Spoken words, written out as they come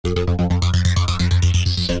Show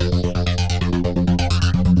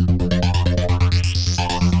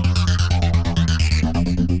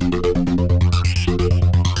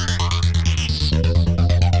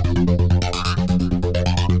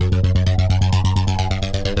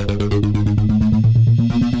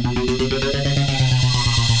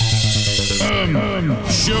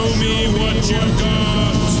me what you got.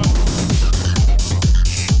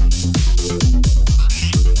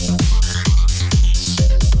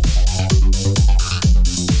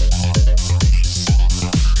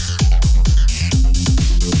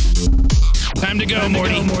 Time to go,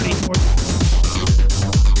 Morty.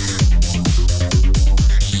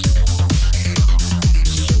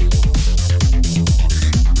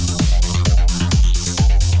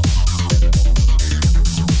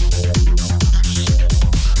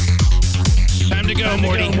 Go,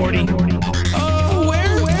 Morty. Oh,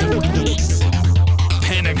 where?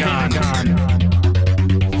 Pentagon.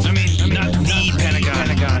 I mean, not the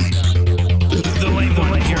Pentagon. The lame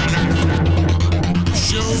one here on Earth.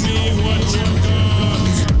 Show me what you got.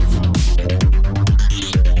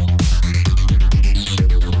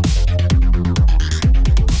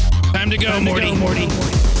 Time to go, Morty.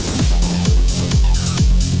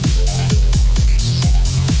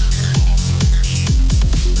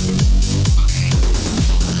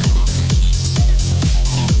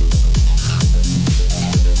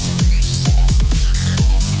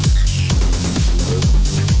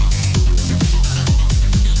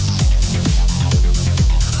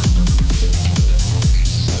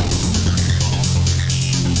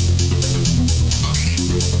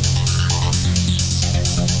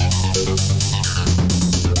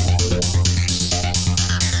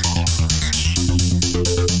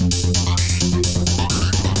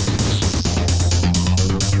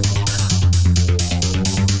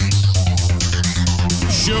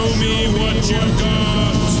 Show me what you got.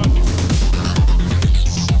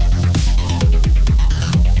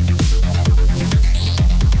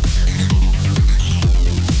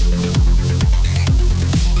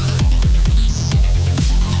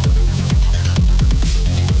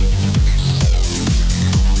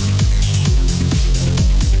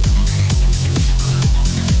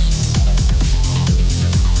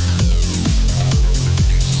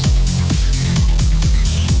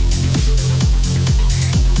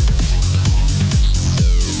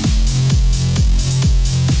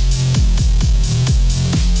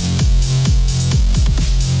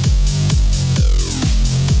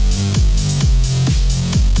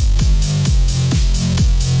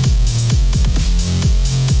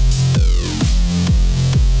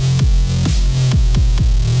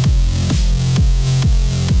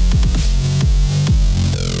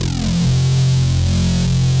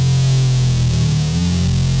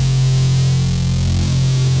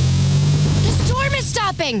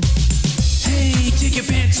 Stopping. Hey, take your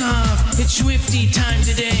pants off. It's Shwifty time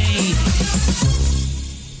today.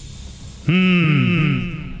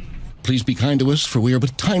 Please be kind to us, for we are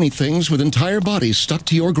but tiny things with entire bodies stuck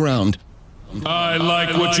to your ground. I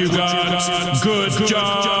like what you got. Good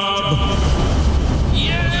job.